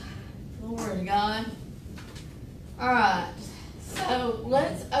Glory to God. All right, so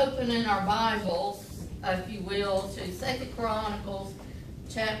let's open in our Bibles, if you will, to 2 Chronicles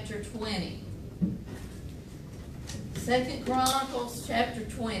chapter 20. 2 Chronicles chapter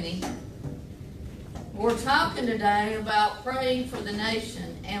 20. We're talking today about praying for the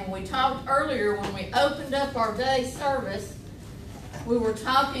nation, and we talked earlier when we opened up our day service, we were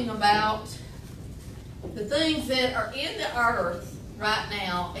talking about the things that are in the earth right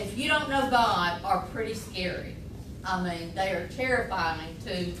now, if you don't know God, are pretty scary. I mean, they are terrifying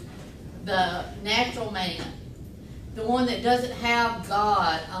to the natural man, the one that doesn't have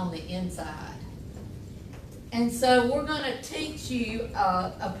God on the inside. And so we're going to teach you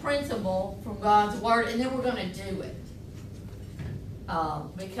a principle from God's Word, and then we're going to do it.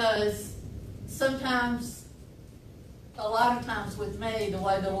 Because sometimes, a lot of times with me, the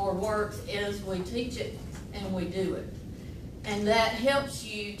way the Lord works is we teach it and we do it. And that helps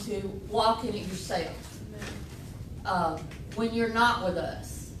you to walk in it yourself. When you're not with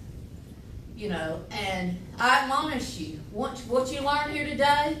us. You know, and I admonish you, what you learn here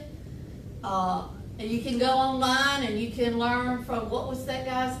today, and you can go online and you can learn from, what was that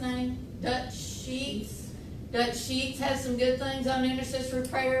guy's name? Dutch Sheets. Dutch Sheets has some good things on intercessory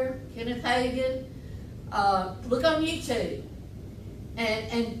prayer. Kenneth Hagin. Look on YouTube.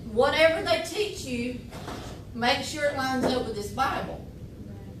 And whatever they teach you, make sure it lines up with this Bible.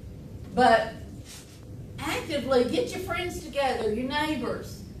 But actively get your friends together, your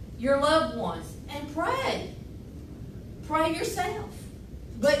neighbors, your loved ones, and pray. Pray yourself.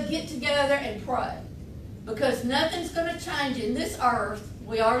 But get together and pray. Because nothing's going to change in this earth.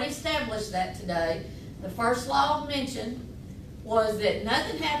 We already established that today. The first law of mention was that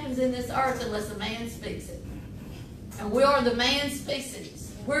nothing happens in this earth unless a man speaks it. And we are the man species.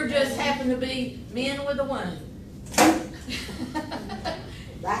 We're just happen to be men with a womb.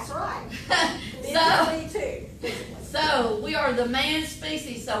 That's right. So we are the man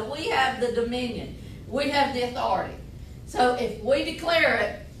species, so we have the dominion. We have the authority. So if we declare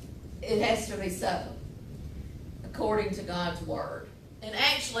it, it has to be so, according to God's Word. And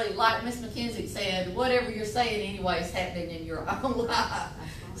actually, like Miss McKenzie said, whatever you're saying anyway is happening in your own life.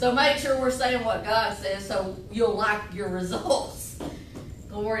 So make sure we're saying what God says so you'll like your results.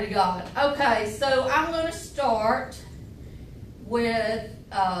 Glory to God. Okay, so I'm going to start with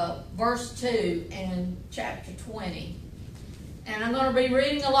verse 2 in chapter 20. And I'm going to be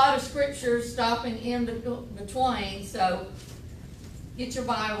reading a lot of scriptures stopping in between, so get your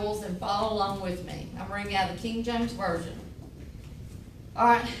Bibles and follow along with me. I'm reading out the King James Version. All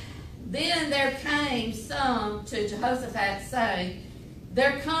right. Then there came some to Jehoshaphat, saying,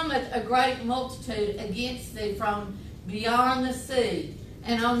 There cometh a great multitude against thee from beyond the sea,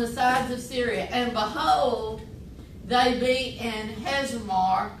 and on the sides of Syria. And behold, they be in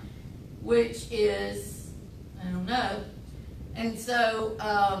Hazemar, which is, I don't know. And so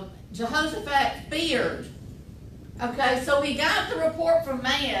Jehoshaphat feared. Okay, so he got the report from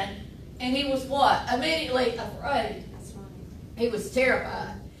man, and he was what? Immediately afraid. That's right. He was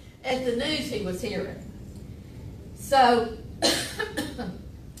terrified at the news he was hearing. So,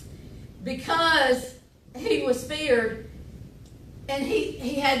 because he was feared, and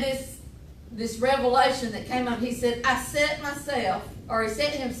he had this revelation that came up. He said, he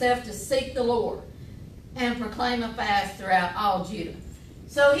set himself to seek the Lord and proclaim a fast throughout all Judah.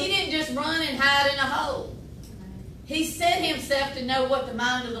 So he didn't just run and hide in a hole. He set himself to know what the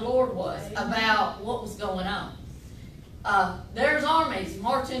mind of the Lord was about what was going on. There's armies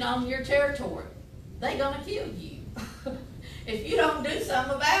marching on your territory. They're going to kill you if you don't do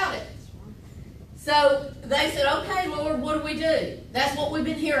something about it. So they said, okay, Lord, what do we do? That's what we've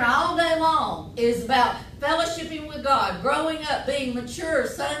been hearing all day long, is about fellowshipping with God, growing up, being mature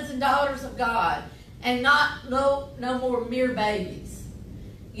sons and daughters of God, and no more mere babies.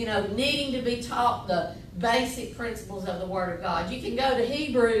 You know, needing to be taught the basic principles of the Word of God. You can go to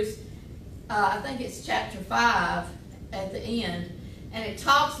Hebrews, I think it's chapter 5 at the end, and it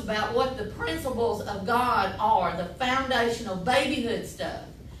talks about what the principles of God are, the foundational babyhood stuff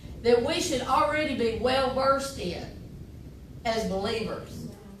that we should already be well versed in as believers.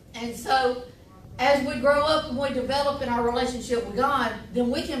 And so as we grow up and we develop in our relationship with God,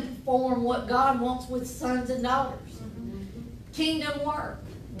 then we can perform what God wants with sons and daughters. Kingdom work,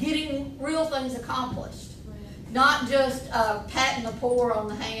 getting real things accomplished. Not just patting the poor on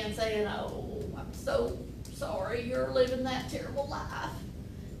the hand saying, oh, I'm so sorry you're living that terrible life.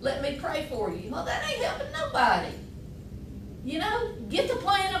 Let me pray for you. Well, that ain't helping nobody. You know, get the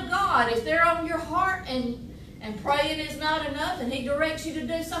plan of God. If they're on your heart and praying is not enough and He directs you to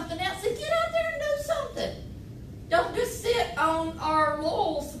do something else, then get out there and do something. Don't just sit sit on our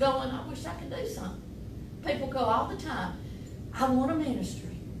laurels going, I wish I could do something. People go all the time, I want a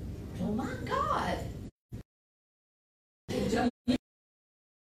ministry. Oh my God.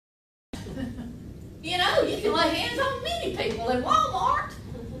 You know, you can lay hands on many people in Walmart.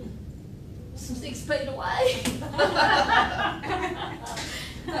 Some 6 feet away.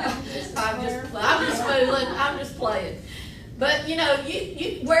 I'm just playing. But you know,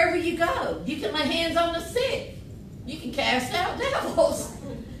 you wherever you go, you can lay hands on the sick. You can cast out devils.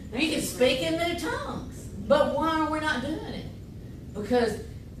 You can speak in new tongues. But why are we not doing it? Because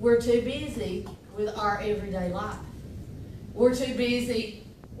we're too busy with our everyday life. We're too busy.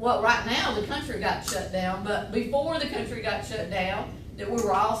 Well, right now the country got shut down, but before the country got shut down, that we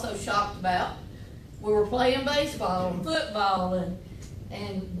were all so shocked about, we were playing baseball and football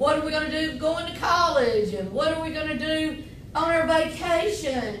and what are we going to do going to college and what are we going to do on our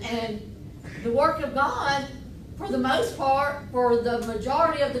vacation, and the work of God, for the most part, for the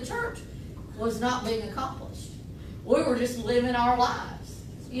majority of the church, was not being accomplished. We were just living our lives,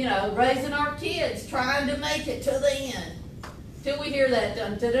 you know, raising our kids, trying to make it to the end, till we hear that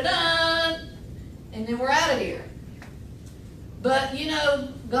dun dun dun dun, and then we're out of here. But you know,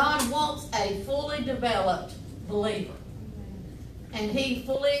 God wants a fully developed believer, and He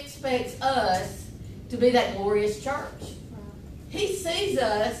fully expects us to be that glorious church. He sees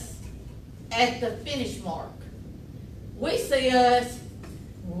us at the finish mark. We see us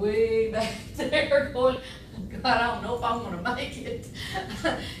way back there going, God, I don't know if I'm going to make it.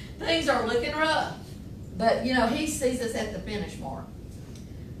 Things are looking rough. But, you know, He sees us at the finish mark.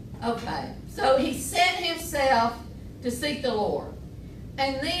 Okay, so He set Himself to seek the Lord.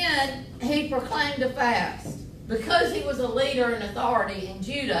 And then He proclaimed a fast. Because He was a leader and authority in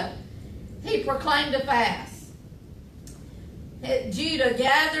Judah, He proclaimed a fast. Judah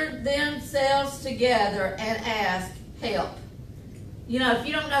gathered themselves together and asked, help. You know, if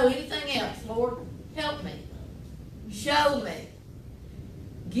you don't know anything else, Lord, help me. Show me.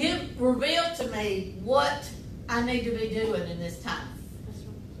 Reveal to me what I need to be doing in this time.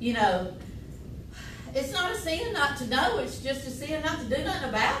 You know, it's not a sin not to know, it's just a sin not to do nothing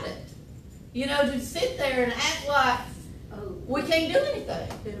about it. You know, to sit there and act like we can't do anything.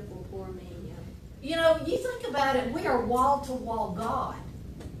 Pitiful, poor me, yeah. You know, you think about it, we are wall-to-wall God.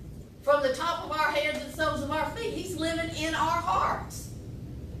 From the top of our heads and soles of our feet, He's living in our hearts.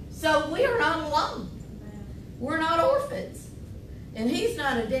 So we are not alone. We're not orphans. And He's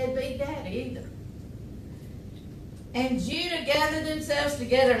not a deadbeat daddy either. And Judah gathered themselves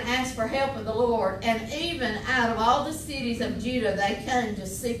together and asked for help of the Lord. And even out of all the cities of Judah, they came to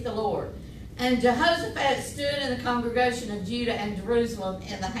seek the Lord. And Jehoshaphat stood in the congregation of Judah and Jerusalem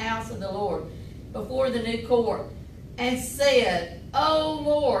in the house of the Lord before the new court and said, O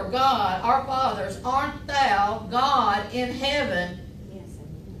Lord God, our fathers, art thou God in heaven,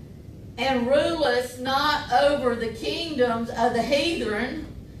 and rulest not over the kingdoms of the heathen,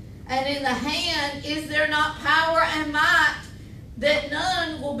 and in the hand is there not power and might, that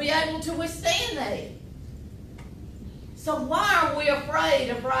none will be able to withstand thee? So why are we afraid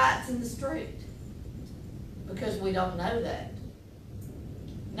of riots in the street? Because we don't know that.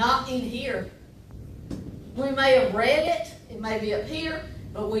 Not in here. We may have read it, it may be up here,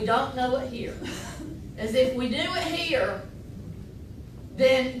 but we don't know it here. As if we do it here,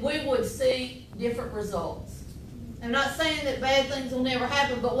 then we would see different results. I'm not saying that bad things will never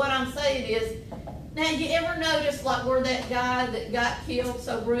happen, but what I'm saying is, now you ever notice like where that guy that got killed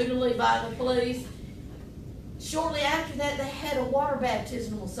so brutally by the police, shortly after that they had a water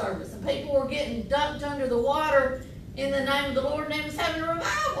baptismal service and people were getting dunked under the water in the name of the Lord, and they was having a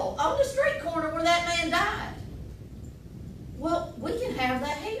revival on the street corner where that man died. Well, we can have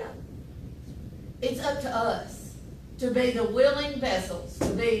that here. It's up to us to be the willing vessels, to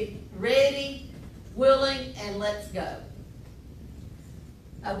be ready, willing, and let's go.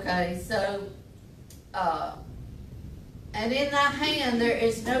 Okay, so, and in thy hand there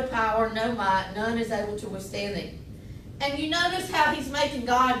is no power, no might, none is able to withstand thee. And you notice how He's making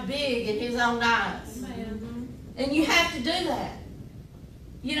God big in His own eyes. And you have to do that.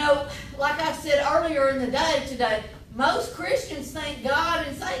 You know, like I said earlier in the day today, most Christians think God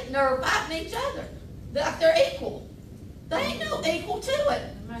and Satan are fighting each other. Like they're equal. They ain't no equal to it.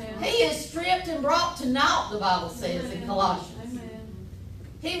 Amen. He is stripped and brought to naught, the Bible says in Colossians. Amen.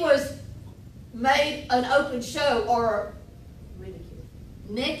 He was made an open show or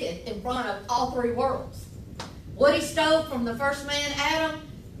naked in front of all three worlds. What he stole from the first man, Adam,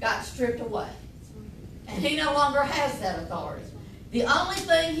 got stripped away. And he no longer has that authority. The only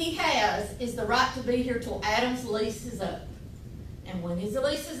thing he has is the right to be here till Adam's lease is up. And when his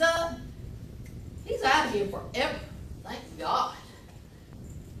lease is up, he's out of here forever. Thank God.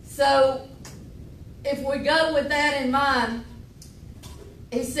 So, if we go with that in mind,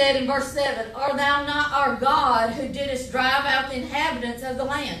 he said in verse 7, "Art thou not our God who didst drive out the inhabitants of the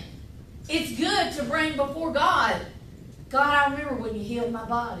land?" It's good to bring before God, God, I remember when you healed my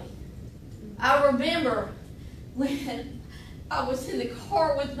body. I remember when I was in the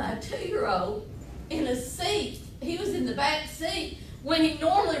car with my 2-year-old in a seat. He was in the back seat when he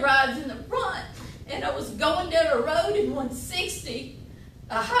normally rides in the front. And I was going down a road in 160,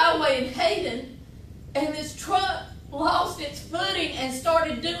 a highway in Hayden, and this truck lost its footing and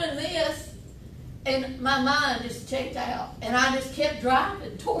started doing this. And my mind just checked out. And I just kept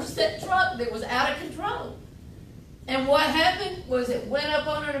driving towards that truck that was out of control. And what happened was it went up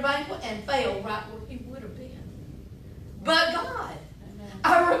on an embankment and fell right where he would have been. But God,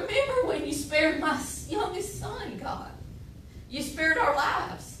 I remember when you spared my youngest son, God. You spared our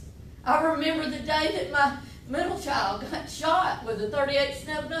lives. I remember the day that my middle child got shot with a .38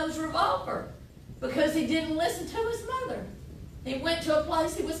 snub-nose revolver because he didn't listen to his mother. He went to a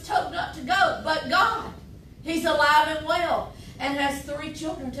place he was told not to go. But God, he's alive and well and has 3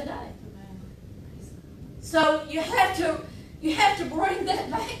 children today. So you have to bring that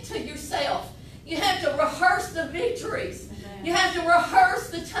back to yourself. You have to rehearse the victories. You have to rehearse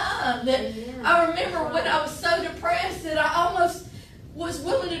the time that I remember when I was so depressed that I almost was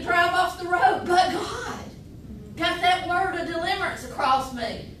willing to drive off the road. But God got that word of deliverance across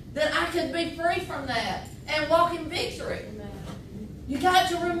me that I could be free from that and walk in victory. You got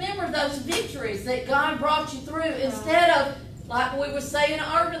to remember those victories that God brought you through instead of, like we were saying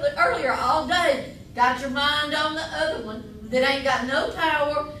earlier, all day, got your mind on the other one that ain't got no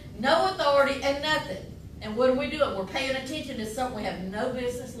power, no authority, and nothing. And what are we doing? We're paying attention to something we have no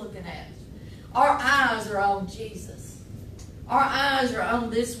business looking at. Our eyes are on Jesus. Our eyes are on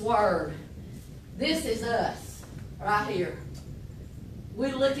this word. This is us right here.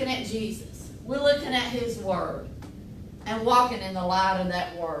 We're looking at Jesus. We're looking at his word and walking in the light of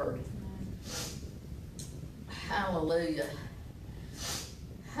that word. Hallelujah.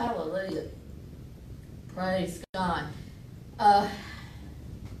 Hallelujah. Praise God.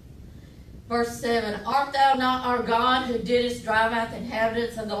 Verse 7, "Art thou not our God who didst drive out the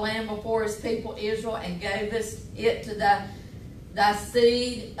inhabitants of the land before his people Israel and gavest it to thy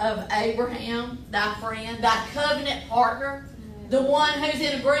seed of Abraham, thy friend, thy covenant partner?" The one who's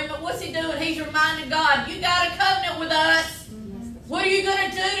in agreement. What's he doing? He's reminding God, you got a covenant with us. What are you going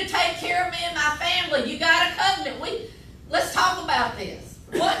to do to take care of me and my family? You got a covenant. Let's talk about this.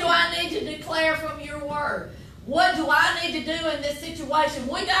 What do I need to declare from your word? What do I need to do in this situation?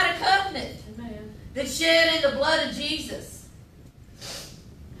 We got a covenant that's shed in the blood of Jesus.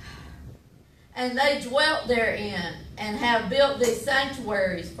 And they dwelt therein and have built these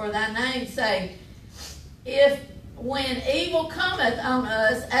sanctuaries for thy name's sake. If when evil cometh on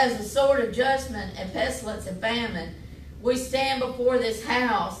us as a sword of judgment and pestilence and famine, we stand before this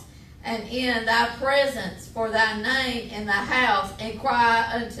house and in thy presence for thy name in thy house and cry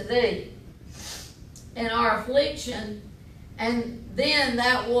unto thee in our affliction, and then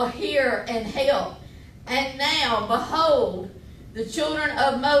thou wilt hear and help. And now, behold, the children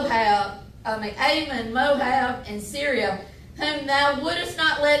of Ammon, Moab, and Syria, whom thou wouldest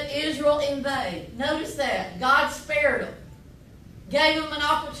not let Israel invade. Notice that. God spared them. Gave them an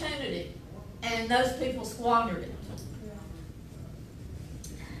opportunity. And those people squandered it.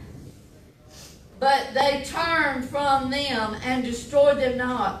 But they turned from them and destroyed them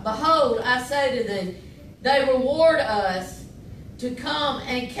not. Behold, I say to thee, they reward us to come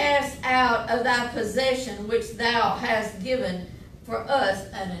and cast out of thy possession which thou hast given for us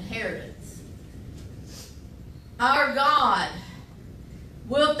an inheritance. Our God,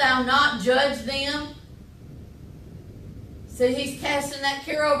 wilt thou not judge them? See, he's casting that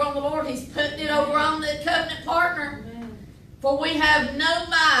care over on the Lord. He's putting it over on the covenant partner. Amen. For we have no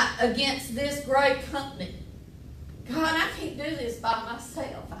might against this great company. God, I can't do this by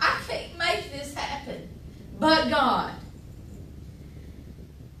myself. I can't make this happen. But God,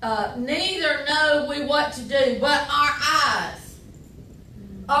 neither know we what to do, but our eyes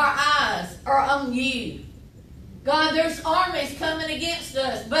are on you. God, there's armies coming against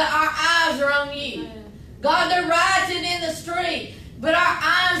us, but our eyes are on you. God, they're rioting in the street, but our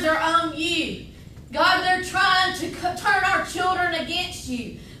eyes are on you. God, they're trying to turn our children against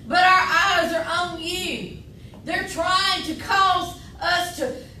you, but our eyes are on you. They're trying to cause us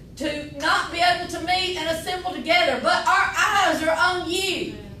to not be able to meet and assemble together, but our eyes are on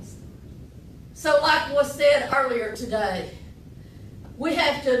you. So like was said earlier today, we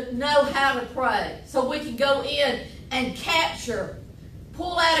have to know how to pray so we can go in and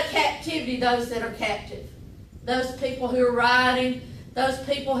pull out of captivity those that are captive. those people who are rioting, those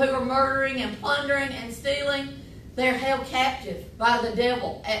people who are murdering and plundering and stealing, they're held captive by the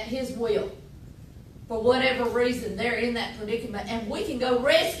devil at his will. For whatever reason, they're in that predicament. And we can go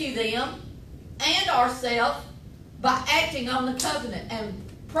rescue them and ourselves by acting on the covenant and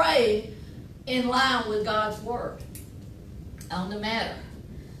praying in line with God's word on the matter.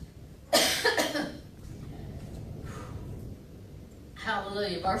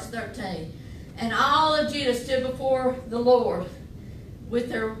 Hallelujah. Verse 13. And all of Judah stood before the Lord with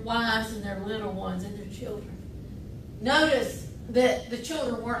their wives and their little ones and their children. Notice that the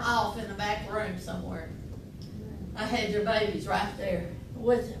children weren't off in the back room somewhere. I had their babies right there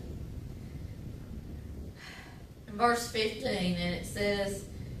with them. In verse 15, and it says,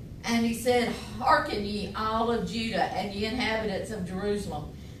 and he said, Hearken ye all of Judah and ye inhabitants of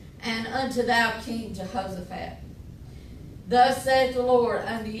Jerusalem, and unto thou King Jehoshaphat. Thus saith the Lord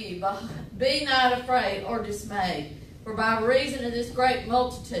unto you, Be not afraid or dismayed, for by reason of this great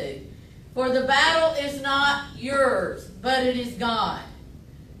multitude. For the battle is not yours, but it is God.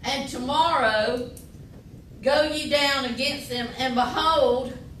 And tomorrow go ye down against them, and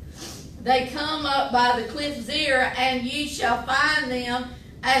behold, they come up by the cliff Zer, and ye shall find them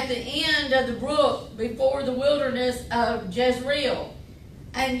at the end of the brook before the wilderness of Jezreel.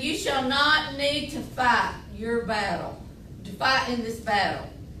 And you shall not need to fight your battle, to fight in this battle.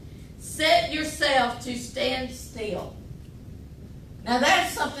 Set yourself to stand still. Now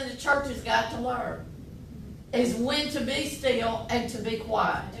that's something the church has got to learn, is when to be still and to be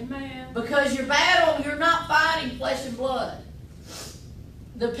quiet. Amen. Because your battle, you're not fighting flesh and blood.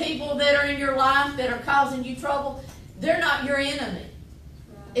 The people that are in your life that are causing you trouble, they're not your enemy.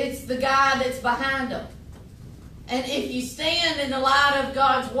 It's the guy that's behind them. And if you stand in the light of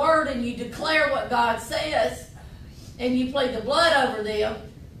God's word and you declare what God says and you plead the blood over them,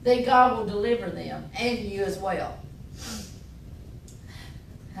 then God will deliver them and you as well.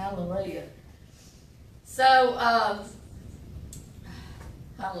 Hallelujah. So,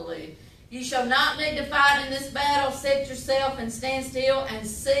 hallelujah. You shall not need to fight in this battle. Set yourself and stand still and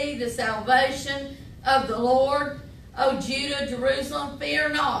see the salvation of the Lord. O Judah, Jerusalem, fear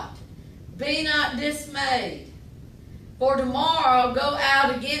not. Be not dismayed. For tomorrow go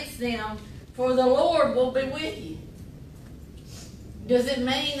out against them, for the Lord will be with you. Does it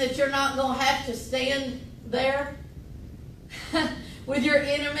mean that you're not going to have to stand there with your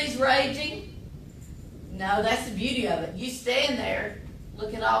enemies raging? No, that's the beauty of it. You stand there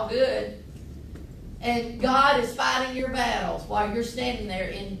looking all good, and God is fighting your battles while you're standing there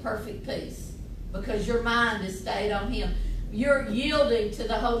in perfect peace because your mind is stayed on Him. You're yielding to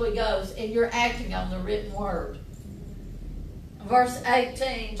the Holy Ghost and you're acting on the written word. Verse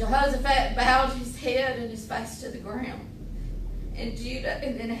 18, Jehoshaphat bowed his head and his face to the ground. And Judah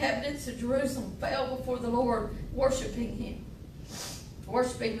and the inhabitants of Jerusalem fell before the Lord, worshiping Him,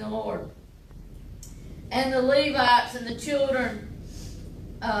 worshiping the Lord. And the Levites and the children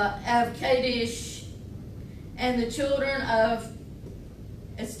of Kadesh and the children of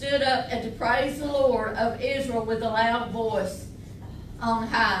stood up and to praise the Lord of Israel with a loud voice on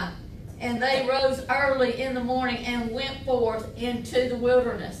high. And they rose early in the morning and went forth into the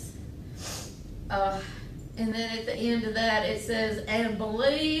wilderness. And then at the end of that it says, and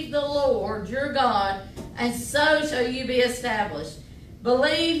believe the Lord your God, and so shall you be established.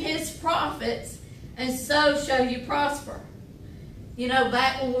 Believe His prophets, and so shall you prosper. You know,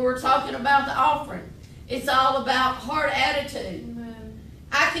 back when we were talking about the offering, it's all about heart attitude. Amen.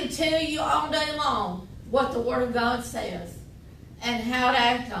 I can tell you all day long what the Word of God says and how to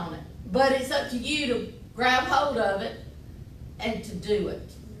act on it. But it's up to you to grab hold of it and to do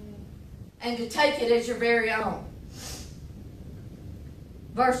it. And to take it as your very own.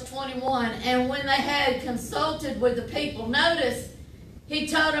 Verse 21, and when they had consulted with the people, notice, He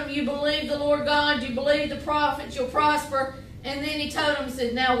told them, you believe the Lord God, you believe the prophets, you'll prosper. And then He told them,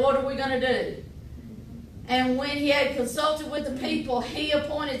 said, now what are we going to do? And when He had consulted with the people, He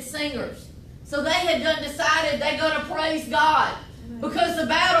appointed singers. So they had done decided they're going to praise God because the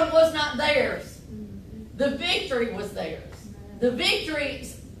battle was not theirs. The victory was theirs. The victory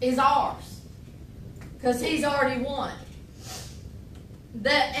is ours because He's already won.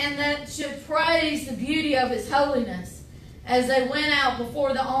 That should praise the beauty of His holiness as they went out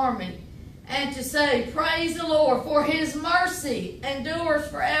before the army, and to say, praise the Lord, for His mercy endures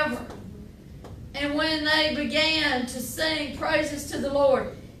forever. And when they began to sing praises to the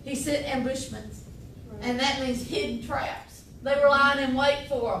Lord, He set ambushments. And that means hidden traps. They were lying in wait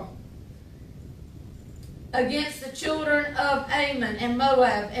for them. Against the children of Ammon and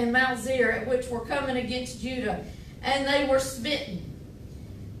Moab and Mount Seir, which were coming against Judah. And they were smitten.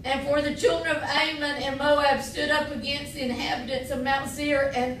 And for the children of Ammon and Moab stood up against the inhabitants of Mount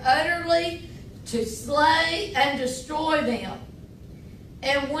Seir and utterly to slay and destroy them.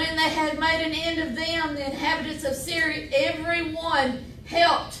 And when they had made an end of them, the inhabitants of Syria, every one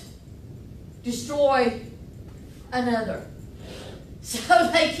helped destroy another. So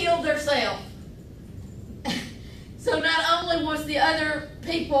they killed themselves. So not only was the other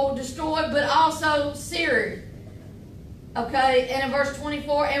people destroyed, but also Syria. Okay, and in verse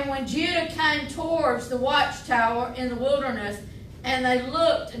 24, and when Judah came towards the watchtower in the wilderness, and they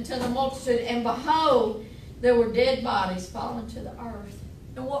looked into the multitude, and behold, there were dead bodies fallen to the earth.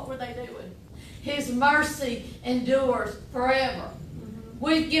 And what were they doing? His mercy endures forever.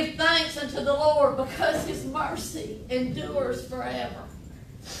 We give thanks unto the Lord because His mercy endures forever.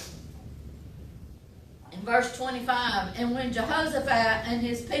 In verse 25, and when Jehoshaphat and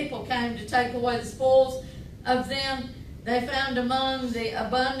his people came to take away the spoils of them, they found among the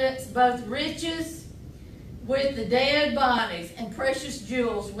abundance both riches with the dead bodies and precious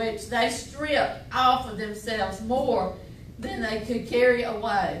jewels, which they stripped off of themselves more than they could carry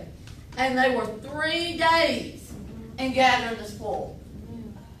away. And they were 3 days in gathering the spoil.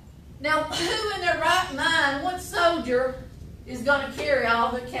 Now, who in their right mind, what soldier is going to carry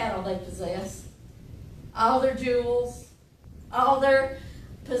all the cattle they possess? All their jewels, all their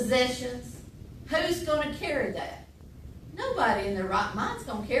possessions? Who's going to carry that? Nobody in their right mind is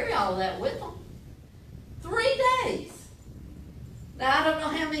going to carry all of that with them. 3 days. Now, I don't know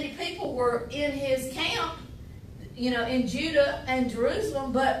how many people were in his camp, in Judah and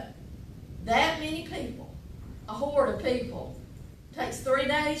Jerusalem, but that many people, a horde of people, takes 3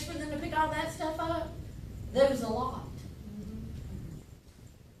 days for them to pick all that stuff up. There was a lot.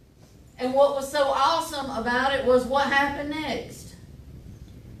 And what was so awesome about it was what happened next.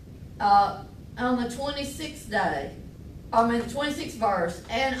 On the 26th day, the 26th verse,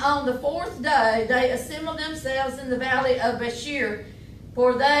 and on the 4th day they assembled themselves in the valley of Bashir,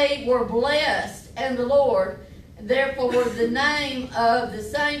 for they were blessed, and the Lord, therefore the name of the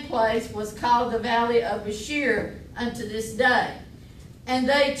same place was called the valley of Bashir unto this day. And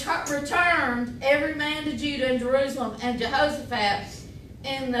they returned every man to Judah and Jerusalem, and Jehoshaphat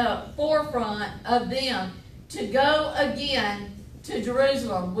in the forefront of them, to go again to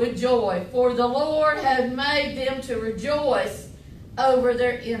Jerusalem with joy, for the Lord had made them to rejoice over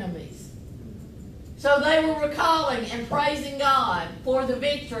their enemies. So they were recalling and praising God for the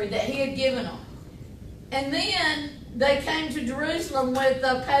victory that He had given them. And then they came to Jerusalem with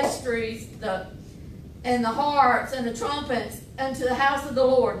the pastries, and the harps and the trumpets unto the house of the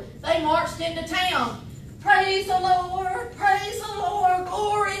Lord. They marched into town. Praise the Lord,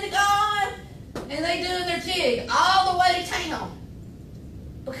 glory to God. And they doing their jig all the way to town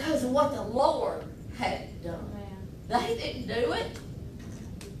because of what the Lord had done. They didn't do it.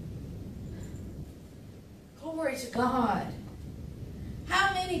 Glory to God.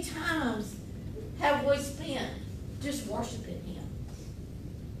 How many times have we spent just worshiping Him?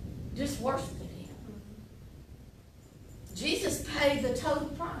 Just worshiping Him. Jesus paid the total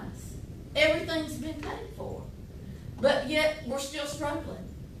price. Everything's been paid for. But yet we're still struggling.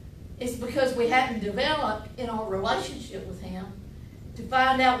 It's because we haven't developed in our relationship with Him to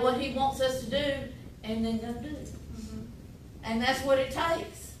find out what He wants us to do and then go do it. And that's what it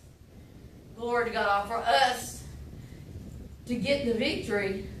takes. Glory to God for us to get the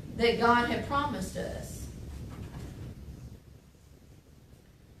victory that God had promised us.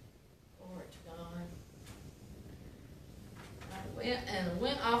 Glory to God. I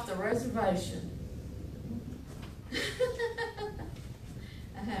went off the reservation.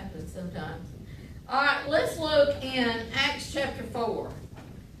 That happens sometimes. All right, let's look in Acts chapter 4.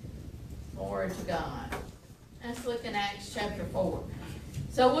 Glory to God. Let's look in Acts chapter 4.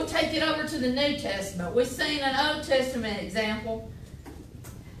 So we'll take it over to the New Testament. We've seen an Old Testament example,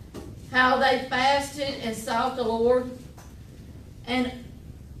 how they fasted and sought the Lord. And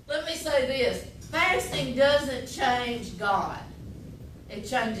let me say this, fasting doesn't change God. It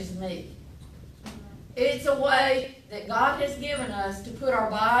changes me. It's a way that God has given us to put our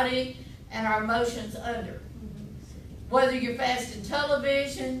body and our emotions under. Whether you're fasting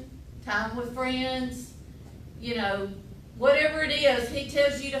television, time with friends, whatever it is, He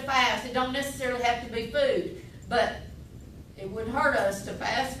tells you to fast. It don't necessarily have to be food, but it wouldn't hurt us to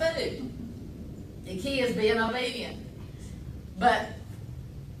fast food. The key is being obedient. But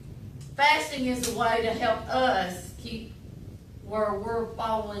fasting is a way to help us keep where we're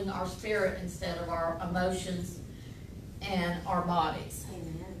following our spirit instead of our emotions and our bodies.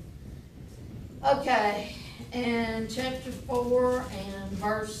 Amen. Okay, and chapter 4 and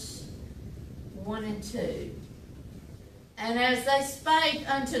verse 1 and 2. And as they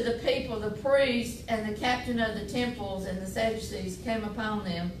spake unto the people, the priest and the captain of the temples and the Sadducees came upon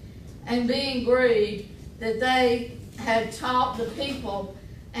them, and being grieved that they had taught the people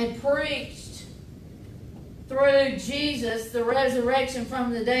and preached through Jesus the resurrection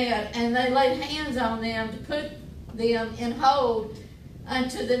from the dead, and they laid hands on them to put them in hold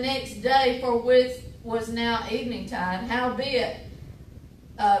unto the next day, for which was now evening tide. Howbeit,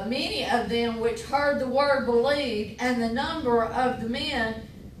 many of them which heard the word believed, and the number of the men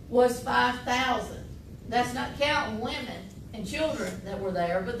was 5,000. That's not counting women and children that were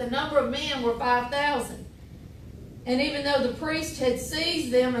there, but the number of men were 5,000. And even though the priest had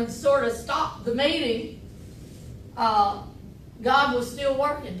seized them and sort of stopped the meeting, God was still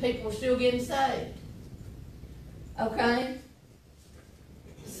working. People were still getting saved. Okay?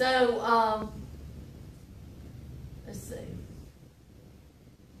 So, let's see.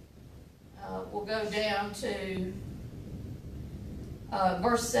 We'll go down to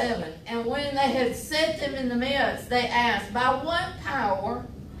verse 7. And when they had set them in the midst, they asked, by what power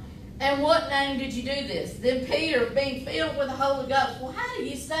and what name did you do this? Then Peter, being filled with the Holy Ghost. Well, how do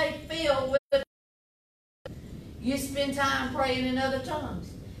you stay filled with the Holy Ghost? You spend time praying in other tongues.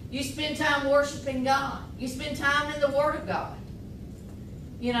 You spend time worshiping God. You spend time in the Word of God.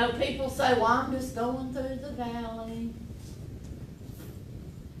 You know, people say, well, I'm just going through the valley.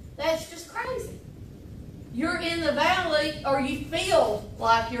 That's just crazy. You're in the valley, or you feel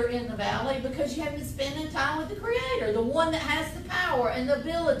like you're in the valley, because you haven't been spending time with the Creator, the one that has the power and the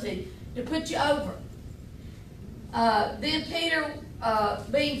ability to put you over. Then Peter,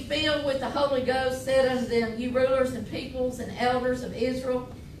 being filled with the Holy Ghost, said unto them, ye rulers and peoples and elders of Israel,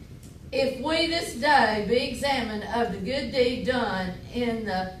 if we this day be examined of the good deed done in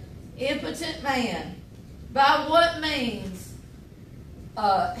the impotent man, by what means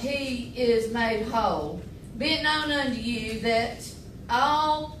he is made whole, be it known unto you that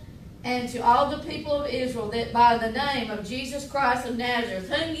all and to all the people of Israel, that by the name of Jesus Christ of Nazareth,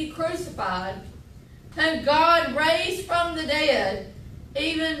 whom you crucified, whom God raised from the dead,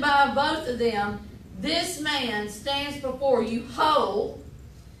 even by both of them, this man stands before you whole.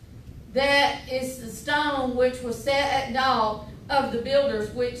 That is the stone which was set at naught of the builders,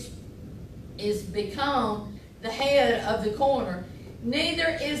 which is become the head of the corner.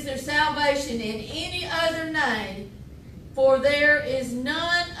 Neither is there salvation in any other name, for there is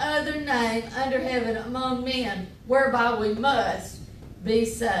none other name under heaven among men whereby we must be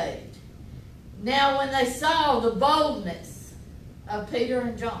saved. Now when they saw the boldness of Peter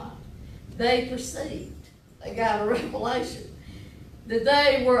and John, they perceived, they got a revelation, that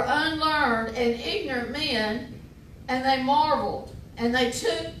they were unlearned and ignorant men, and they marveled, and they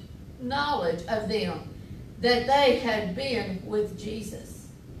took knowledge of them, that they had been with Jesus.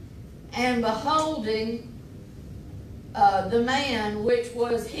 And beholding the man which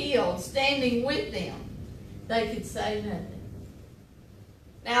was healed standing with them, they could say nothing.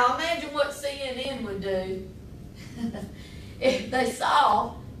 Now imagine what CNN would do if they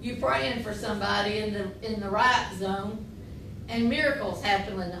saw you praying for somebody in the right zone and miracles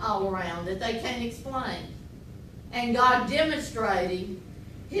happening all around that they can't explain, and God demonstrating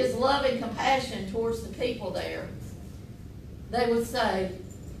His loving compassion towards the people there. They would say,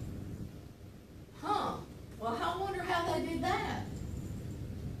 well, I wonder how they did that.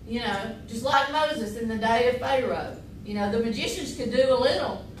 You know, just like Moses in the day of Pharaoh. You know, the magicians could do a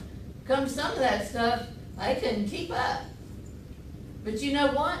little. Come to some of that stuff, they couldn't keep up. But you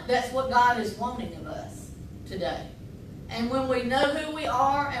know what? That's what God is wanting of us today. And when we know who we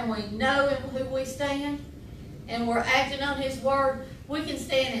are and we know who we stand and we're acting on His Word, we can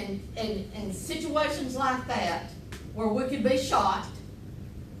stand in situations like that where we could be shot,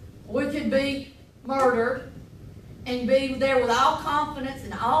 we could be murdered, and be there with all confidence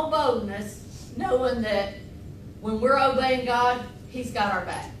and all boldness, knowing that when we're obeying God, He's got our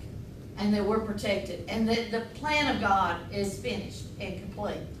back, and that we're protected, and that the plan of God is finished and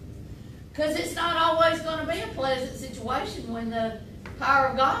complete. Because it's not always going to be a pleasant situation when the power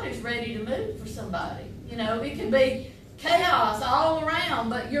of God is ready to move for somebody. You know, it can be chaos all around,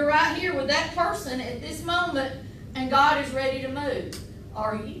 but you're right here with that person at this moment, and God is ready to move.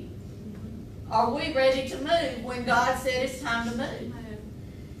 Are you? Are we ready to move when God said it's time to move?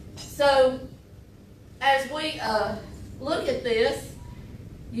 So, as we look at this,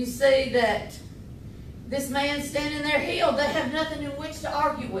 you see that this man standing there healed, they have nothing in which to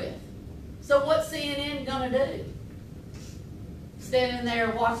argue with. So what's CNN going to do? Standing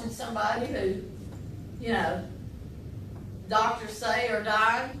there watching somebody who, you know, doctors say are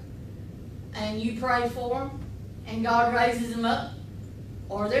dying, and you pray for them, and God raises them up?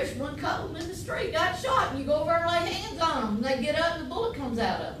 Or there's one couple in the street got shot, and you go over and lay hands on them, and they get up and the bullet comes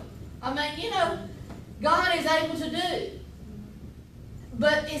out of them. I mean, God is able to do.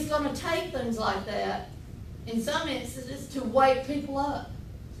 But it's going to take things like that, in some instances, to wake people up.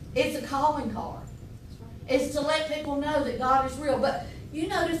 It's a calling card. It's to let people know that God is real. But you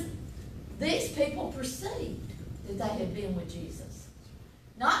notice, these people perceived that they had been with Jesus.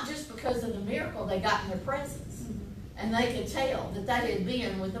 Not just because of the miracle they got in their presence. And they could tell that they had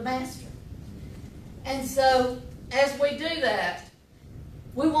been with the Master. And so, as we do that,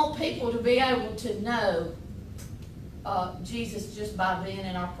 we want people to be able to know Jesus just by being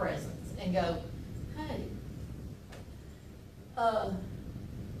in our presence and go, hey, how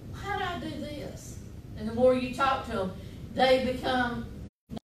do I do this? And the more you talk to them, they become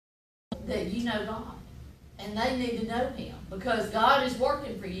that you know God. And they need to know Him, because God is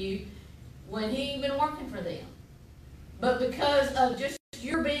working for you when He ain't been working for them. But because of just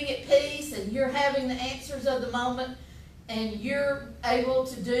you're being at peace and you're having the answers of the moment and you're able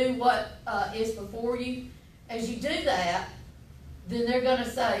to do what is before you, as you do that, then they're going to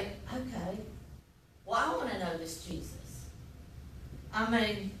say, okay, well, I want to know this Jesus. I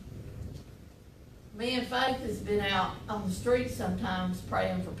mean, me and Faith has been out on the streets sometimes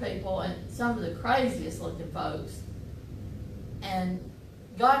praying for people, and some of the craziest looking folks. And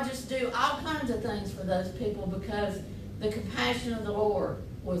God just do all kinds of things for those people because the compassion of the Lord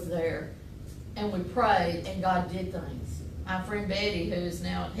was there. And we prayed, and God did things. My friend Betty, who is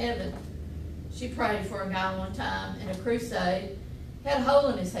now in heaven, she prayed for a guy one time in a crusade. He had a hole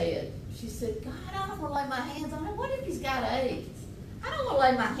in his head. She said, God, I don't want to lay my hands on him. What if he's got AIDS? I don't want to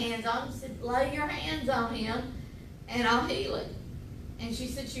lay my hands on him. She said, lay your hands on him, and I'll heal him. And she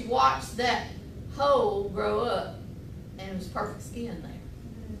said she watched that hole grow up, and it was perfect skin there.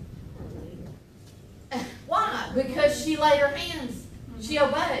 Why? Because she laid her hands. She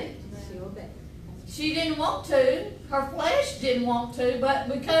obeyed. She didn't want to. Her flesh didn't want to, but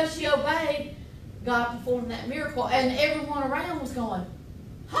because she obeyed, God performed that miracle. And everyone around was going,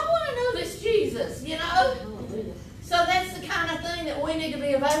 I want to know this Jesus, So that's the kind of thing that we need to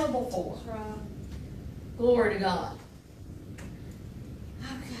be available for. That's right. Glory to God.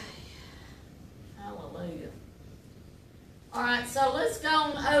 Okay. Hallelujah. All right, so let's go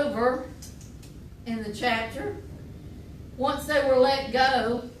on over in the chapter. Once they were let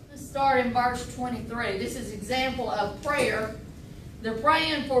go, let's start in verse 23. This is an example of prayer. They're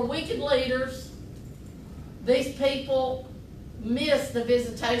praying for wicked leaders. These people missed the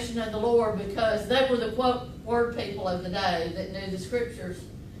visitation of the Lord because they were the quote word people of the day that knew the scriptures.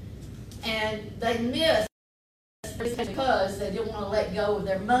 And they missed because they didn't want to let go of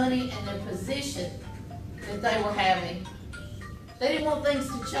their money and their position that they were having. They didn't want things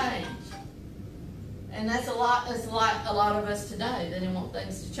to change. And that's a lot of us today. They didn't want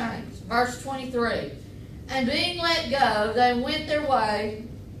things to change. Verse 23. And being let go, they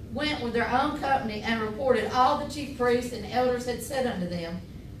went with their own company and reported all the chief priests and elders had said unto them.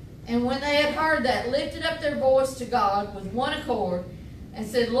 And when they had heard that, lifted up their voice to God with one accord, and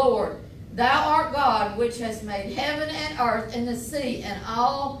said, Lord, thou art God, which hast made heaven and earth and the sea and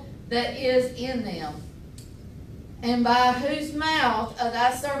all that is in them, and by whose mouth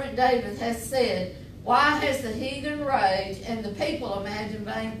thy servant David hath said, why has the heathen raged, and the people imagine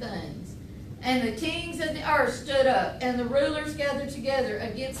vain things? And the kings of the earth stood up, and the rulers gathered together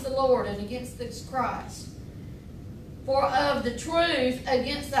against the Lord and against this Christ. For of the truth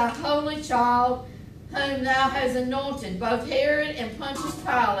against thy holy child, whom thou hast anointed, both Herod and Pontius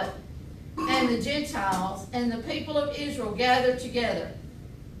Pilate, and the Gentiles, and the people of Israel gathered together,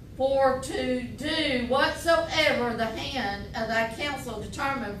 for to do whatsoever the hand of thy counsel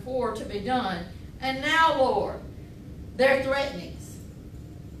determined for to be done. And now, Lord, their threatenings.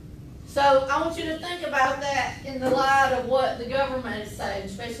 So I want you to think about that in the light of what the government is saying,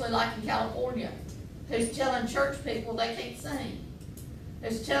 especially like in California, who's telling church people they can't sing.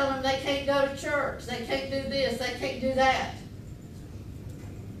 Who's telling them they can't go to church, they can't do this, they can't do that.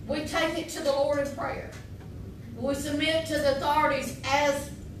 We take it to the Lord in prayer. We submit to the authorities as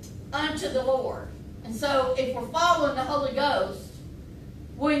unto the Lord. And so if we're following the Holy Ghost,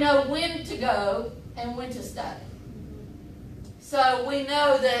 we know when to go and when to stay. So we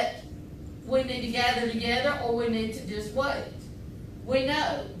know that we need to gather together or we need to just wait. We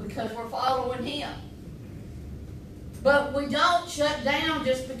know because we're following Him. But we don't shut down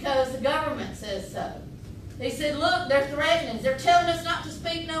just because the government says so. He said, look, they're threatening us. They're telling us not to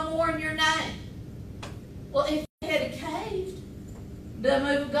speak no more in your name. Well, if they had caved, the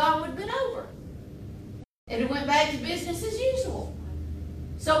move of God would have been over. And it went back to business as usual.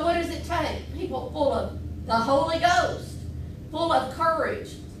 So what does it take? People full of the Holy Ghost full of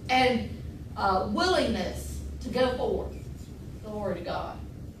courage and willingness to go forth. Glory to God.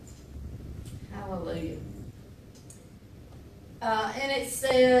 Hallelujah. And it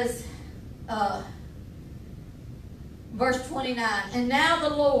says, verse 29, and now,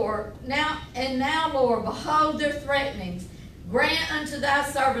 Lord, behold their threatenings. Grant unto thy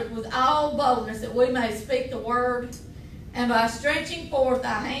servant with all boldness that we may speak the word, and by stretching forth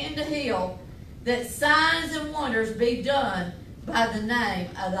thy hand to heal, that signs and wonders be done by the name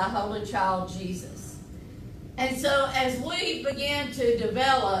of thy holy child Jesus. And so as we begin to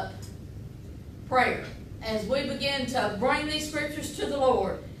develop prayer, as we begin to bring these scriptures to the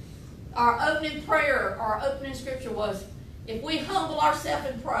Lord, our opening prayer, our opening scripture was, if we humble ourselves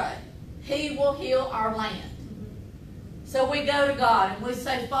and pray, he will heal our land. So we go to God and we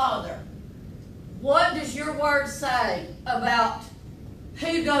say, Father, what does your word say about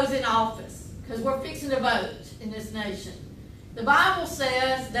who goes in office? Because we're fixing to vote in this nation. The Bible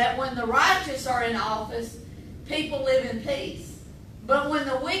says that when the righteous are in office, people live in peace. But when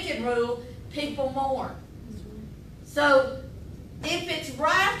the wicked rule, people mourn. So if it's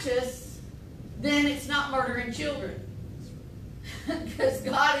righteous, then it's not murdering children. Because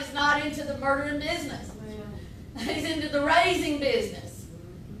God is not into the murdering business. He's into the raising business.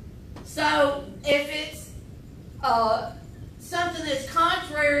 So if it's something that's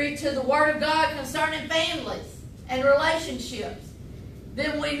contrary to the Word of God concerning families and relationships,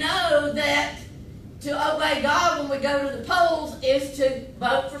 then we know that to obey God when we go to the polls is to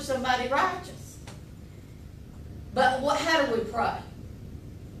vote for somebody righteous. But how do we pray?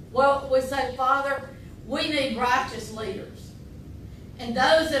 Well, we say, Father, we need righteous leaders. And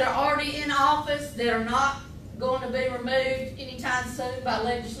those that are already in office that are not going to be removed anytime soon by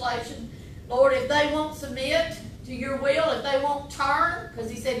legislation, Lord, if they won't submit to your will, if they won't turn, because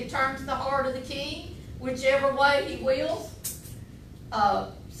he said he turns the heart of the king, whichever way he wills.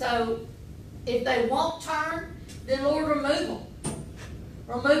 So if they won't turn, then Lord, remove them.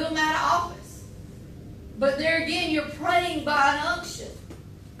 Remove them out of office. But there again, you're praying by an unction.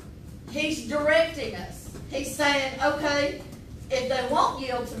 He's directing us. He's saying, okay, if they won't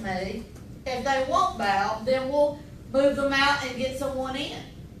yield to me, if they won't bow, then we'll move them out and get someone in.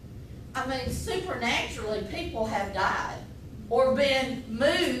 I mean, supernaturally, people have died or been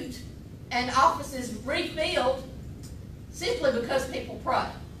moved and offices refilled simply because people pray.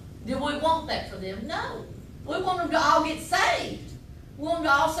 Do we want that for them? No. We want them to all get saved. We want them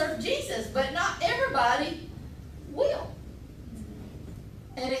to all serve Jesus, but not everybody will.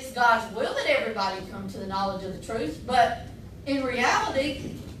 And it's God's will that everybody come to the knowledge of the truth, but in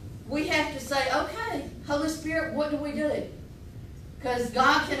reality, we have to say, okay, Holy Spirit, what do we do? Because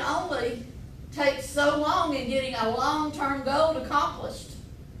God can only take so long in getting a long-term goal accomplished.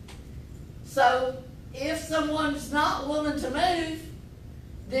 So if someone's not willing to move,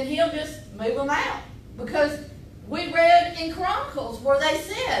 then he'll just move them out. Because we read in Chronicles where they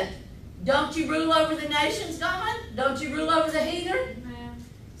said, don't you rule over the nations, God? Don't you rule over the heathen?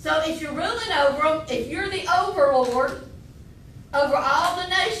 So if you're ruling over them, if you're the overlord over all the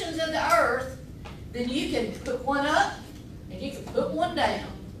nations of the earth, then you can put one up and you can put one down.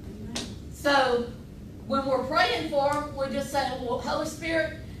 So when we're praying for them, we're just saying, well, Holy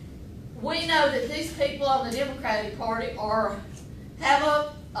Spirit, we know that these people on the Democratic Party have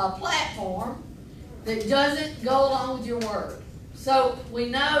a platform that doesn't go along with your word. So we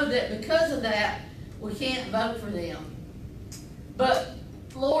know that because of that, we can't vote for them. But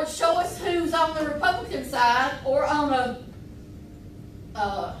Lord, show us who's on the Republican side or on a,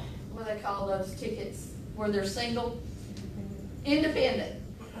 what do they call those tickets where they're single? Independent.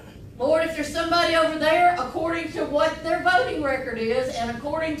 Lord, if there's somebody over there, according to what their voting record is and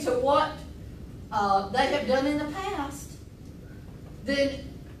according to what they have done in the past, then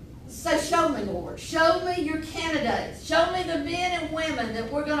say, show me, Lord. Show me your candidates. Show me the men and women that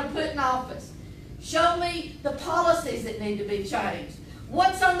we're going to put in office. Show me the policies that need to be changed.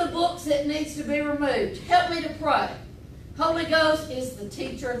 What's on the books that needs to be removed? Help me to pray. Holy Ghost is the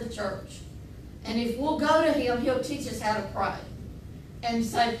teacher of the church. And if we'll go to him, he'll teach us how to pray. And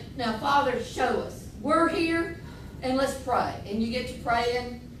say, now, Father, show us. We're here, and let's pray. And you get to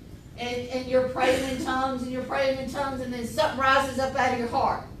praying, and you're praying in tongues, and you're praying in tongues, and then something rises up out of your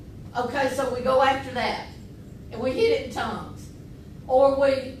heart. Okay, so we go after that, and we hit it in tongues. Or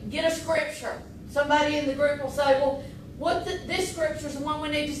we get a scripture. Somebody in the group will say, well, this scripture is the one we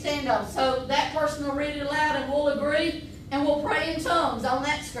need to stand on. So that person will read it aloud, and we'll agree, and we'll pray in tongues on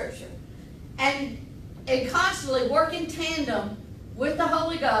that scripture. And constantly work in tandem with the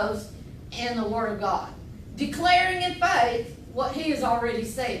Holy Ghost and the Word of God. Declaring in faith what he has already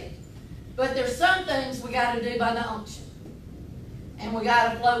said. But there's some things we got to do by the unction. and we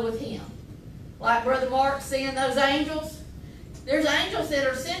got to flow with him. Like Brother Mark seeing those angels, there's angels that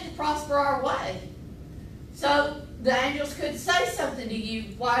are sent to prosper our way. So the angels could say something to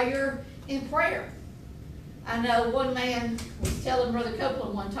you while you're in prayer. I know one man was telling Brother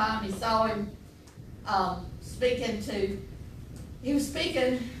Copeland one time, he saw him he was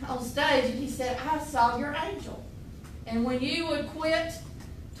speaking on stage, and he said, I saw your angel. And when you would quit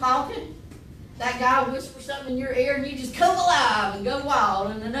talking, that guy would whisper something in your ear, and you just come alive and go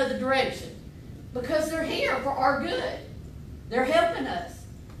wild in another direction. Because they're here for our good. They're helping us.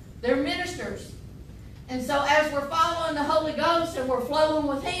 They're ministers. And so as we're following the Holy Ghost and we're flowing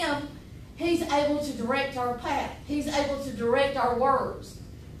with him, he's able to direct our path. He's able to direct our words.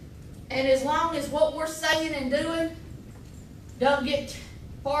 And as long as what we're saying and doing don't get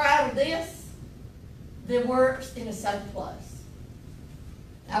far out of this, then we're in a safe place.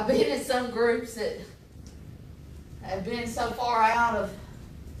 I've been in some groups that have been so far out of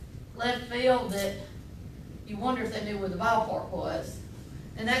left field that you wonder if they knew where the ballpark was.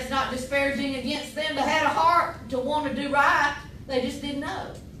 And that's not disparaging against them. They had a heart to want to do right. They just didn't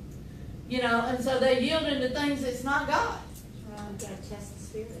know. You know, and so they yielded to things that's not God. Got to test the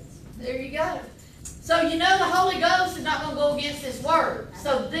spirits. There you go. So you know the Holy Ghost is not going to go against this word.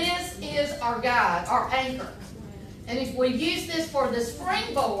 So this is our guide, our anchor. And if we use this for the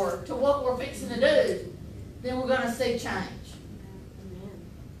springboard to what we're fixing to do, then we're going to see change. Amen.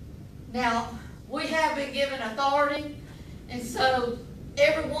 Now, we have been given authority, and so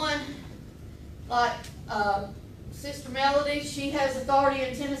everyone, like Sister Melody, she has authority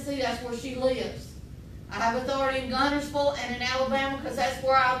in Tennessee. That's where she lives. I have authority in Gunnersville and in Alabama because that's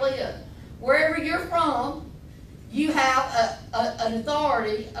where I live. Wherever you're from, you have an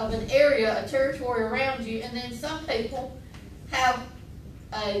authority of an area, a territory around you, and then some people have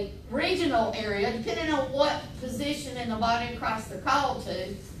a regional area, depending on what position in the body of Christ they're called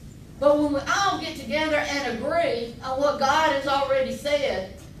to. But when we all get together and agree on what God has already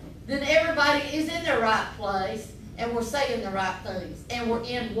said, then everybody is in the right place, and we're saying the right things. And we're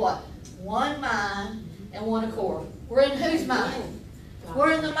in what? One mind and one accord. We're in whose mind?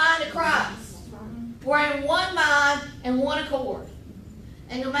 We're in the mind of Christ. We're in one mind and one accord.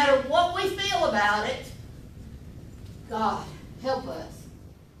 And no matter what we feel about it, God, help us.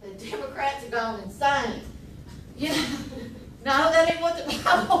 The Democrats are going insane. You know, no, that ain't what the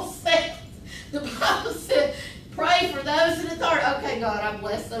Bible said. The Bible said, pray for those in authority. Okay, God, I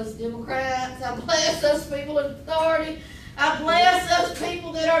bless those Democrats. I bless those people in authority. I bless those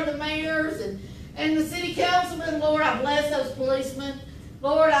people that are the mayors and the city councilmen. Lord, I bless those policemen.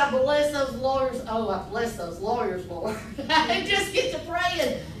 Lord, I bless those lawyers. Oh, I bless those lawyers, Lord. I just get to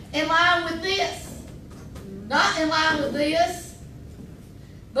praying in line with this. Not in line with this,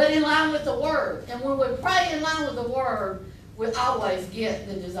 but in line with the Word. And when we pray in line with the Word, we always get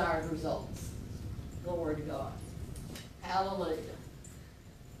the desired results. Glory to God. Hallelujah.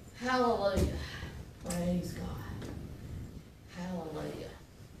 Hallelujah. Praise God. Hallelujah.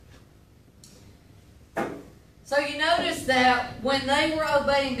 So you notice that when they were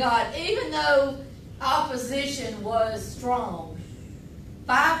obeying God, even though opposition was strong,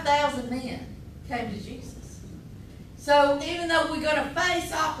 5,000 men came to Jesus. So even though we're going to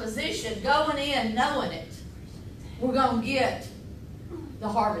face opposition, going in knowing it, we're going to get the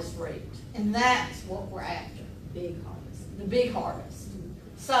harvest reaped. And that's what we're after. Big harvest. The big harvest.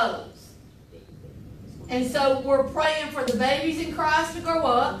 Souls. And so we're praying for the babies in Christ to grow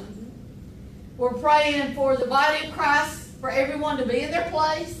up. We're praying for the body of Christ, for everyone to be in their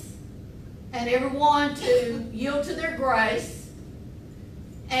place, and everyone to yield to their grace.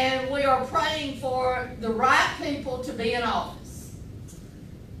 And we are praying for the right people to be in office.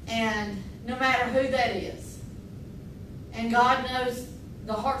 And no matter who that is. And God knows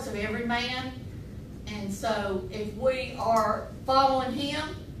the hearts of every man. And so if we are following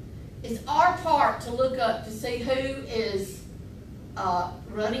Him, it's our part to look up to see who is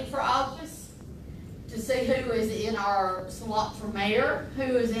running for office, to see who is in our slot for mayor, who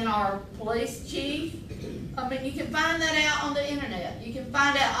is in our police chief. I mean, you can find that out on the internet. You can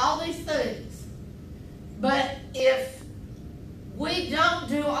find out all these things. But if we don't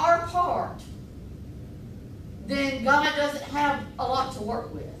do our part, then God doesn't have a lot to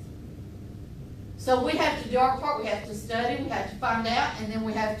work with. So we have to do our part. We have to study, we have to find out, and then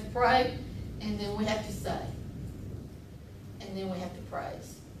we have to pray, and then we have to say, and then we have to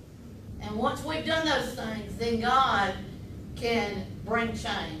praise. And once we've done those things, then God can bring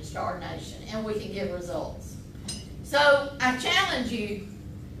change to our nation, and we can get results. So I challenge you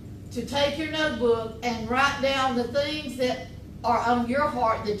to take your notebook and write down the things that are on your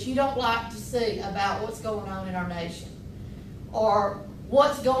heart that you don't like to see about what's going on in our nation. or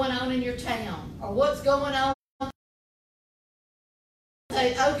what's going on in your town, or what's going on.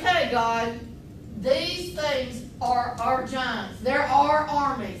 Say, okay, God, these things are our giants. There are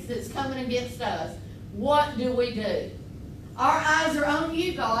armies that's coming against us. What do we do? Our eyes are on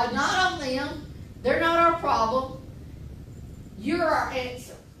you, God, not on them. They're not our problem. You're our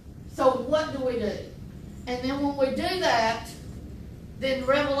answer. So what do we do? And then when we do that, then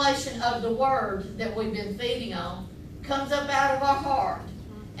revelation of the word that we've been feeding on comes up out of our heart.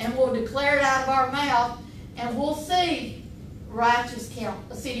 And we'll declare it out of our mouth, and we'll see righteous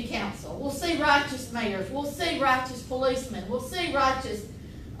city council. We'll see righteous mayors. We'll see righteous policemen. We'll see righteous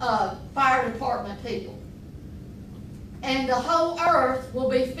fire department people. And the whole earth will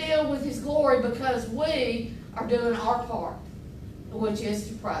be filled with His glory because we are doing our part, which is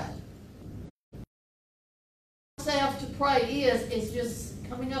to pray. Self to pray is just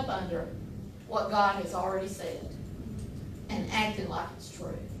coming up under what God has already said and acting like it's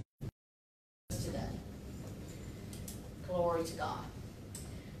true today. Glory to God.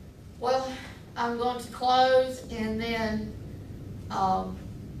 Well, I'm going to close, and then I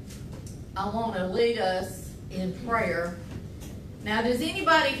want to lead us in prayer. Now, does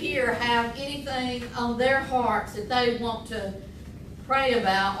anybody here have anything on their hearts that they want to pray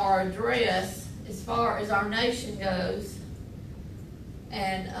about or address as far as our nation goes?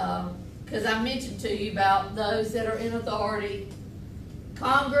 And because I mentioned to you about those that are in authority.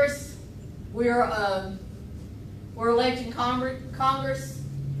 Congress, we're electing Congress.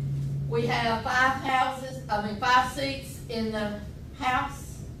 We have 5 seats in the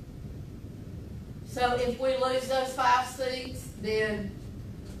House. So if we lose those 5 seats, then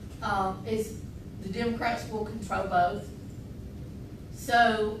the Democrats will control both.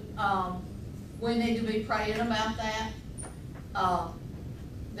 So we need to be praying about that,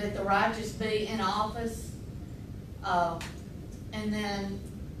 that the righteous be in office. And then,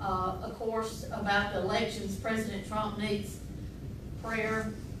 of course, about the elections, President Trump needs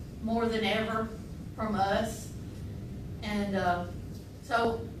prayer more than ever from us. And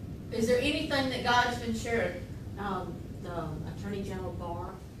so, is there anything that God has been sharing? The Attorney General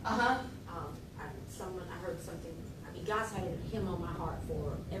Barr. I heard something. I mean, God's had him on my heart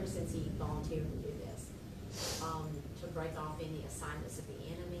for ever since he volunteered to do this, to break off any assignments of the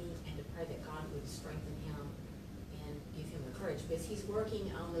enemy and to pray that God would strengthen him and give him the courage, because he's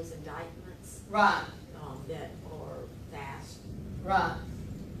working on those indictments, Right. that are vast, Right.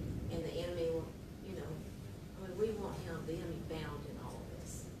 and the enemy will, I mean, we want the enemy bound in all of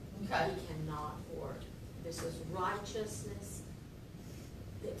this. Okay. He cannot work. This is righteousness.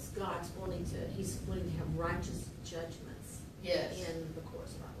 That's God's He's wanting to have righteous judgments Yes. in the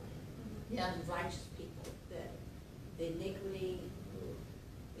courts of our land. Yeah. And righteous people. That the iniquity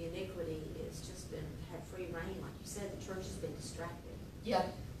has just had free reign. Like you said, the church has been distracted. Yeah.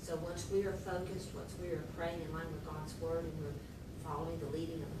 So once we are focused, once we are praying in line with God's word, and we're following the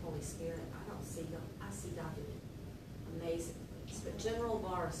leading of the Holy Spirit, I see God doing amazing things. But General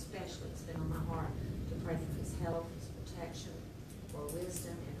Barr especially, it's been on my heart to pray for his health, his protection, for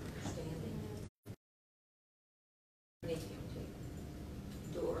wisdom and understanding.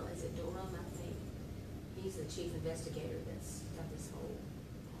 Is it Durham, I think? He's the chief investigator that's got this whole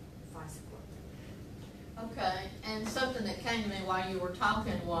FISA court. Okay. And something that came to me while you were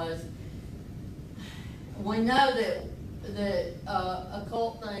talking was, we know that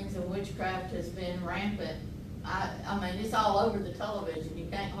occult things and witchcraft has been rampant. I mean, it's all over the television. You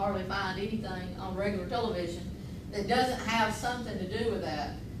can't hardly find anything on regular television that doesn't have something to do with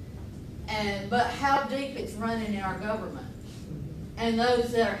that. But how deep it's running in our government and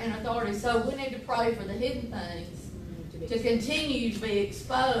those that are in authority. So we need to pray for the hidden things to continue to be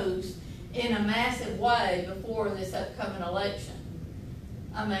exposed in a massive way before this upcoming election.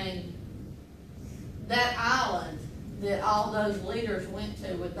 I mean, that island that all those leaders went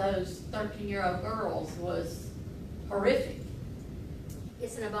to with those 13-year-old girls was horrific.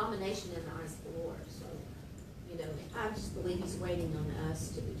 It's an abomination in the eyes of the Lord. So, I just believe he's waiting on us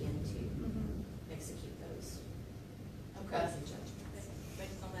to begin to execute those. Okay. Judgments.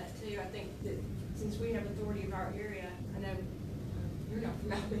 Based on that too, I think that since we have authority of our area, I know you're not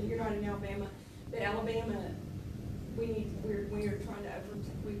from Alabama, you're not in Alabama, but Alabama, we're trying to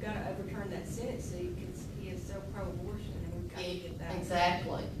we've got to overturn that Senate seat because he is so pro-abortion, and we've got to get that.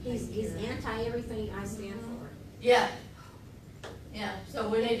 Exactly. He's anti everything I stand for. Yeah. Yeah. So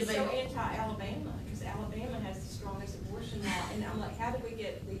we need to be. So anti-Alabama, because Alabama has the strongest abortion law, and I'm like, how do we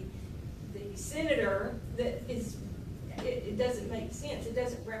get the senator that is? It doesn't make sense. It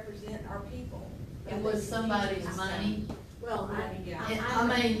doesn't represent our people. It was somebody's money. Well, Yeah. I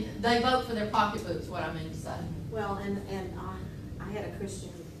mean, they vote for their pocketbooks, what I mean to say. Well, and I had a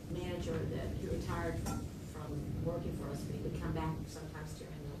Christian manager that he retired from working for us, but he would come back sometimes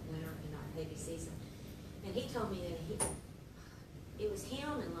during the winter and our heavy season. And he told me that it was him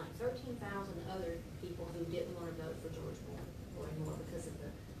and like 13,000 other people who didn't want to vote for George Moore anymore because of the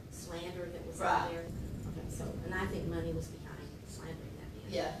slander that was out Right. there. Okay, so, and I think money was behind slandering that man.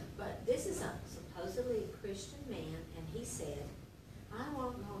 Yeah. But this is a supposedly Christian man, and he said, I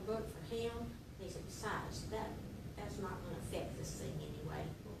won't go vote for him. He said, besides, that's not gonna affect this thing anyway,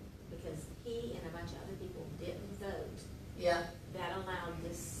 because he and a bunch of other people didn't vote. Yeah. That allowed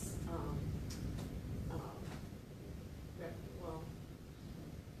this, well,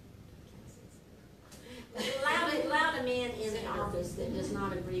 allowed a man in the office that does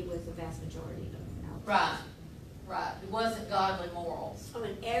not agree with the vast majority of Alabama. Right, right. It wasn't godly morals. Oh,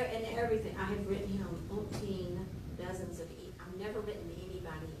 and everything, I have written him umpteen dozens of, I've never written to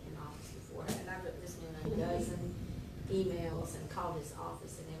anybody in office before, and I've written this man a dozen emails and called his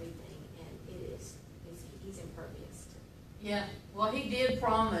office and everything, and he's impervious to. Yeah, well, he did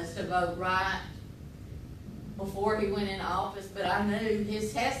promise to vote right before he went in office, but I knew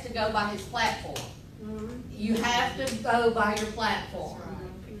his has to go by his platform. You have to go by your platform.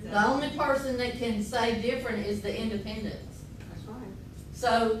 The only person that can say different is the independents. That's right.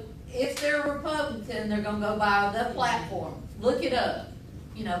 So if they're Republican, they're gonna go by the platform. Look it up.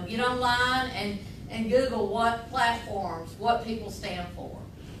 You know, get online and Google what platforms, what people stand for.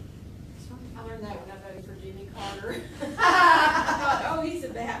 I learned that when I voted for Jimmy Carter. I thought, oh, he's a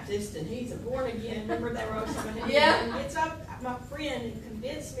Baptist and he's a born again. Remember they wrote something? Yeah. It's up, my friend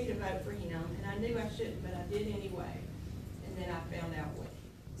convinced me to vote for him, and I knew I shouldn't, but I did anyway. And then I found out what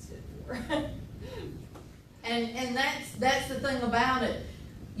he stood for. And that's the thing about it.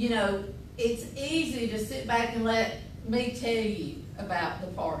 You know, it's easy to sit back and let me tell you about the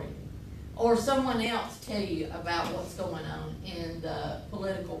party, or someone else tell you about what's going on in the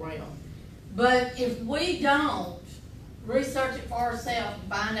political realm. But if we don't research it for ourselves and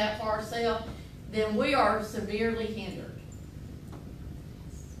find out for ourselves, then we are severely hindered.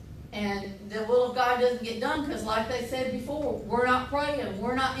 And the will of God doesn't get done because, like they said before, we're not praying,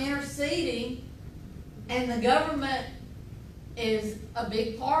 we're not interceding, and the government is a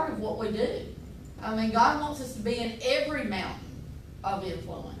big part of what we do. I mean, God wants us to be in every mountain of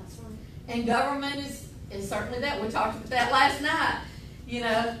influence. That's right. And government is certainly that. We talked about that last night. You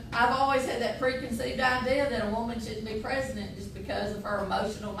know, I've always had that preconceived idea that a woman shouldn't be president just because of her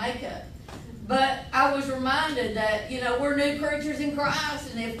emotional makeup. But I was reminded that, you know, we're new creatures in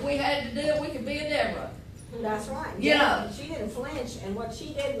Christ, and if we had to do it, we could be a Deborah. That's right. Yeah. She didn't flinch, and what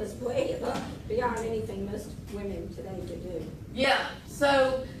she did was way beyond anything most women today could do. Yeah.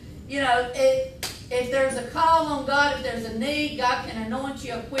 So, you know, if there's a call on God, if there's a need, God can anoint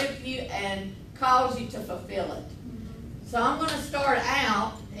you, equip you, and cause you to fulfill it. So I'm going to start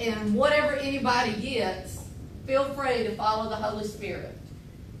out, and whatever anybody gets, feel free to follow the Holy Spirit.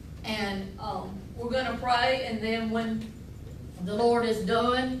 And we're going to pray, and then when the Lord is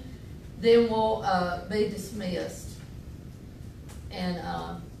done, then we'll be dismissed. And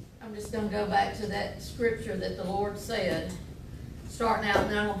I'm just going to go back to that scripture that the Lord said, starting out, and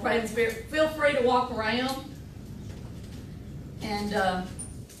then I'm going to pray in the Spirit. Feel free to walk around. And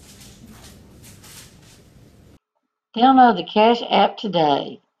download the Cash App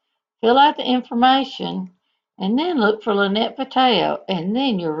today. Fill out the information, and then look for Lynette Pateo, and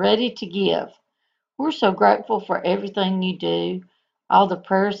then you're ready to give. We're so grateful for everything you do, all the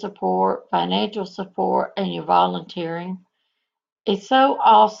prayer support, financial support, and your volunteering. It's so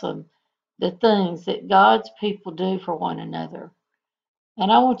awesome, the things that God's people do for one another. And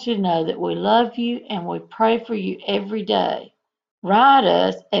I want you to know that we love you and we pray for you every day. Write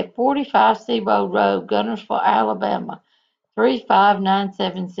us at 45 Seabold Road, Gunnersville, Alabama,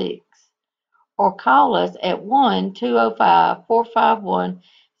 35976. Or call us at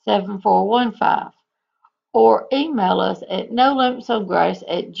 1-205-451-7415. Or email us at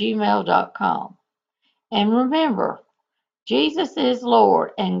nolimitsograce@gmail.com. And remember, Jesus is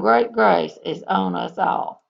Lord and great grace is on us all.